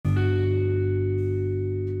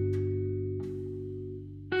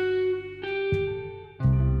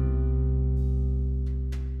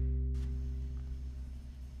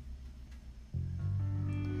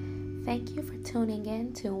Thank you for tuning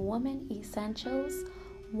in to Woman Essentials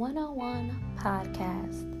 101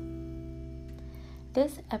 podcast.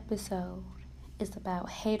 This episode is about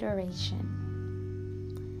hateration.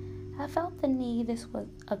 I felt the need this was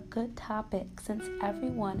a good topic since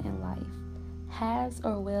everyone in life has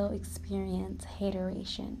or will experience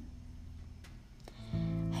hateration.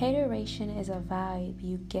 Hateration is a vibe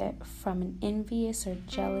you get from an envious or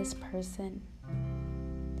jealous person.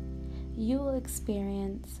 You will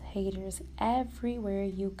experience haters everywhere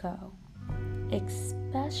you go,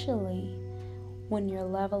 especially when you're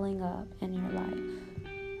leveling up in your life.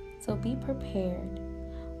 So be prepared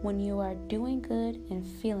when you are doing good and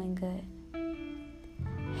feeling good.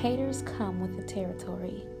 Haters come with the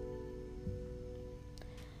territory.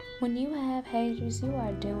 When you have haters, you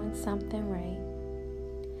are doing something right.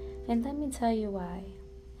 And let me tell you why.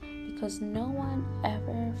 Because no one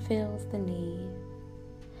ever feels the need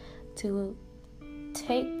to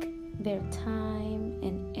take their time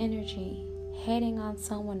and energy hating on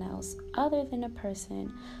someone else other than a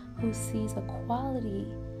person who sees a quality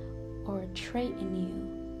or a trait in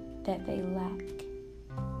you that they lack.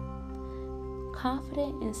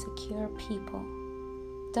 Confident and secure people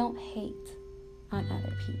don't hate on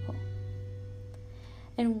other people.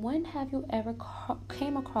 And when have you ever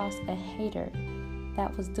came across a hater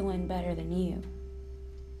that was doing better than you?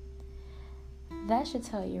 That should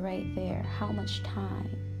tell you right there how much time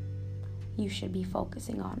you should be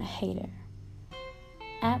focusing on a hater.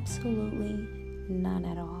 Absolutely none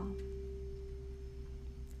at all.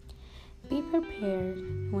 Be prepared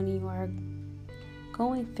when you are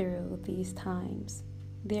going through these times.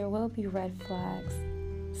 There will be red flags.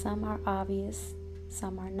 Some are obvious,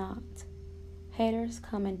 some are not. Haters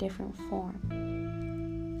come in different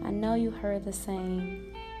form. I know you heard the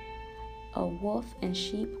saying, a wolf in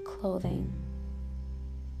sheep clothing.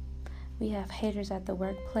 We have haters at the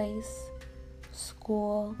workplace,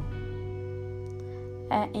 school,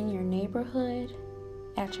 in your neighborhood,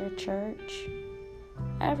 at your church,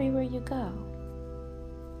 everywhere you go.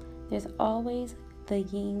 There's always the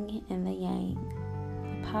yin and the yang,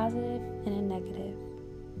 a positive and a negative.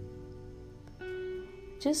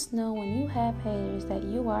 Just know when you have haters that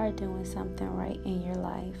you are doing something right in your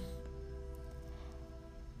life.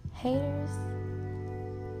 Haters,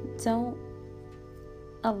 don't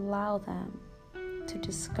allow them to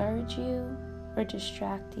discourage you or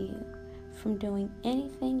distract you from doing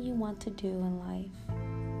anything you want to do in life,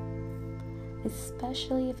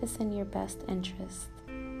 especially if it's in your best interest.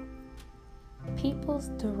 People's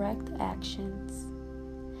direct actions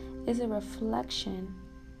is a reflection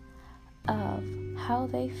of how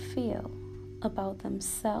they feel about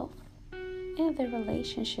themselves and their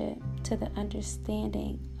relationship to the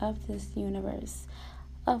understanding of this universe,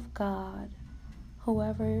 of God,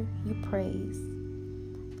 whoever you praise.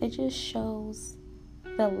 It just shows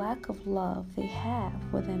the lack of love they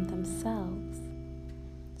have within themselves.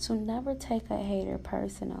 So never take a hater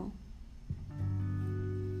personal.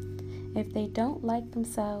 If they don't like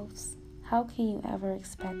themselves, how can you ever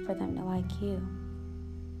expect for them to like you?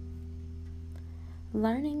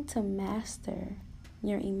 Learning to master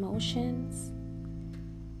your emotions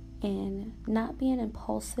and not being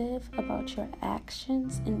impulsive about your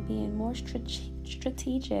actions and being more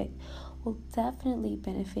strategic will definitely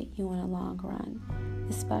benefit you in the long run,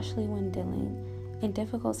 especially when dealing in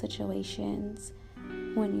difficult situations,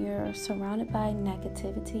 when you're surrounded by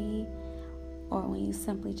negativity, or when you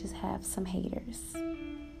simply just have some haters.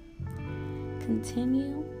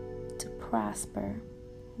 Continue to prosper.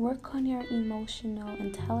 Work on your emotional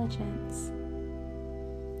intelligence.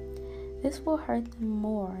 This will hurt them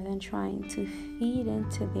more than trying to feed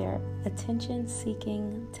into their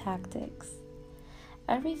attention-seeking tactics.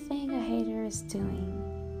 Everything a hater is doing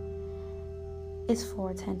is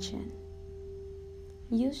for attention.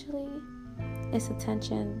 Usually, it's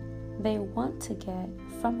attention they want to get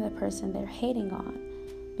from the person they're hating on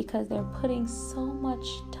because they're putting so much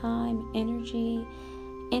time, energy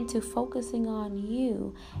into focusing on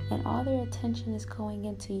you, and all their attention is going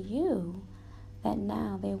into you, that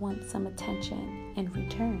now they want some attention in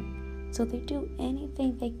return. So they do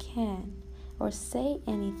anything they can or say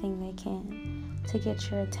anything they can to get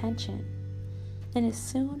your attention. And as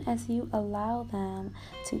soon as you allow them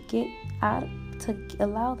to get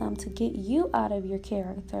you out of your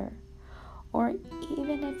character, or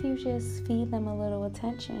even if you just feed them a little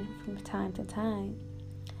attention from time to time,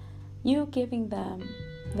 you're giving them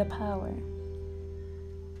the power.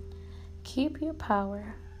 Keep your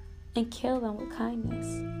power and kill them with kindness.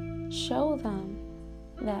 Show them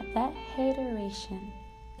that hateration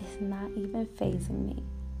is not even fazing me,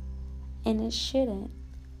 and it shouldn't,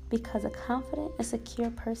 Because a confident and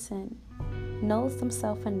secure person knows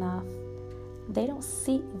themselves enough. They don't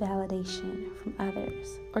seek validation from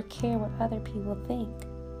others or care what other people think.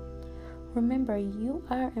 Remember, you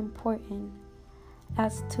are important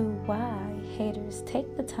as to why haters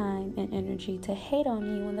take the time and energy to hate on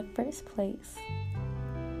you in the first place.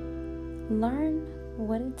 Learn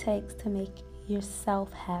what it takes to make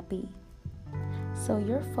yourself happy, so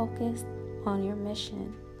you're focused on your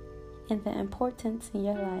mission and the importance in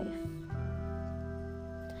your life.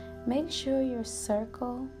 Make sure your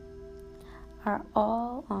circle are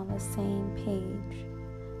all on the same page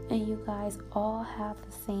and you guys all have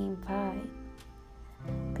the same vibe,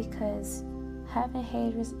 because having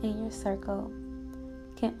haters in your circle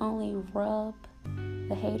can only rub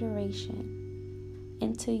the hateration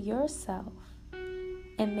into yourself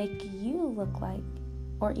and make you look like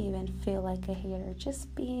or even feel like a hater.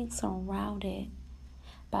 Just being surrounded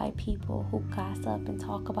by people who gossip and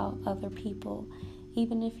talk about other people,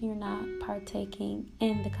 even if you're not partaking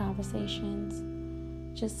in the conversations,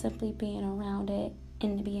 just simply being around it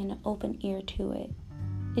and being an open ear to it,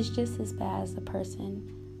 it's just as bad as the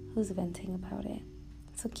person who's venting about it.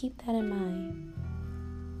 So keep that in mind.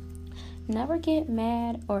 Never get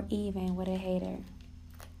mad or even with a hater.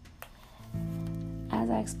 As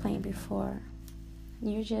I explained before,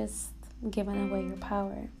 you're just giving away your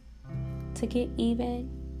power. To get even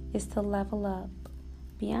is to level up.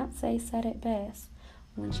 Beyonce said it best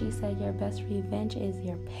when she said your best revenge is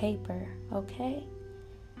your paper, okay?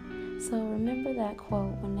 So remember that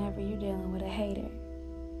quote whenever you're dealing with a hater.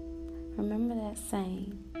 Remember that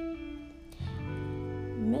saying.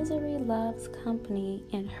 Misery loves company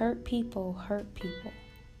and hurt people hurt people.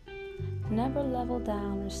 Never level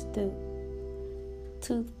down or stoop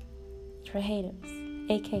to your haters,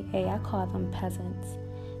 aka I call them peasants,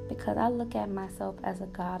 because I look at myself as a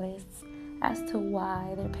goddess as to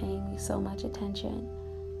why they're paying me so much attention,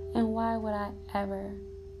 and why would I ever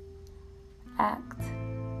act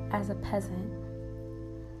as a peasant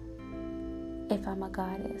if I'm a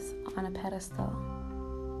goddess on a pedestal.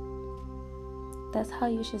 That's how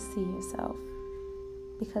you should see yourself,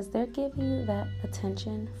 because they're giving you that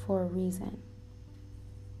attention for a reason.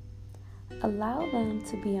 Allow them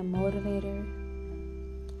to be a motivator,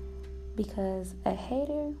 because a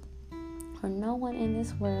hater or no one in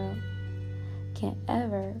this world can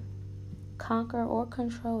ever conquer or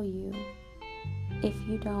control you if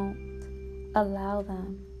you don't allow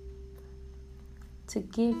them to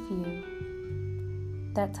give you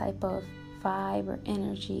that type of vibe or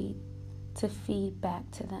energy to feed back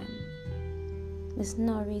to them. There's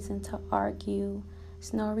no reason to argue.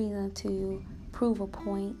 There's no reason to prove a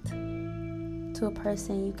point to a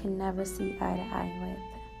person you can never see eye to eye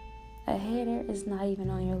with. A hater is not even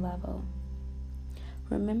on your level.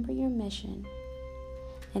 Remember your mission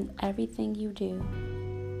in everything you do.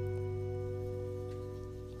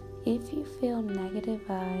 If you feel negative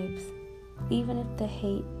vibes, even if the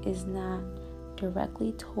hate is not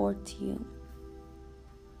directly towards you,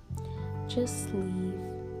 just leave.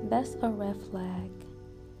 That's a red flag.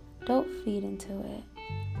 Don't feed into it.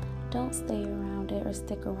 Don't stay around it or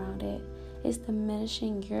stick around it. It's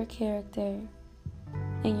diminishing your character,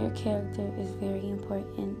 and your character is very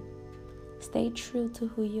important. Stay true to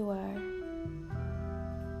who you are.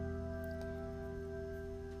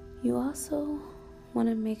 You also want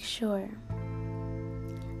to make sure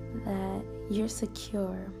that you're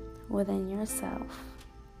secure within yourself.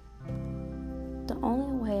 The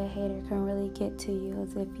only way a hater can really get to you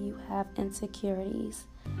is if you have insecurities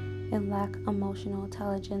and lack emotional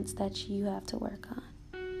intelligence that you have to work on.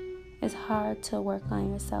 It's hard to work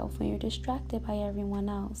on yourself when you're distracted by everyone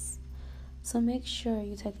else. So make sure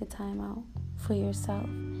you take the time out for yourself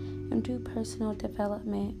and do personal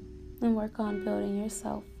development and work on building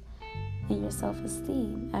yourself and your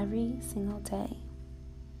self-esteem every single day.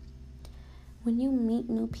 When you meet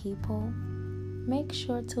new people, make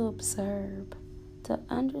sure to observe, to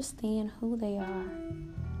understand who they are.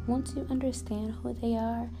 Once you understand who they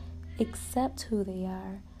are, accept who they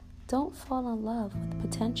are. Don't fall in love with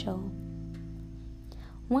potential.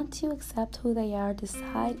 Once you accept who they are,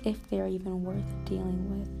 decide if they're even worth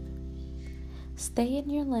dealing with. Stay in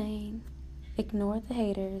your lane, ignore the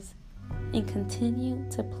haters, and continue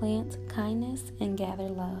to plant kindness and gather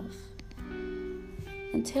love.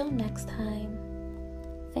 Until next time,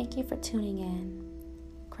 thank you for tuning in.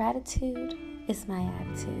 Gratitude is my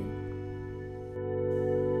attitude.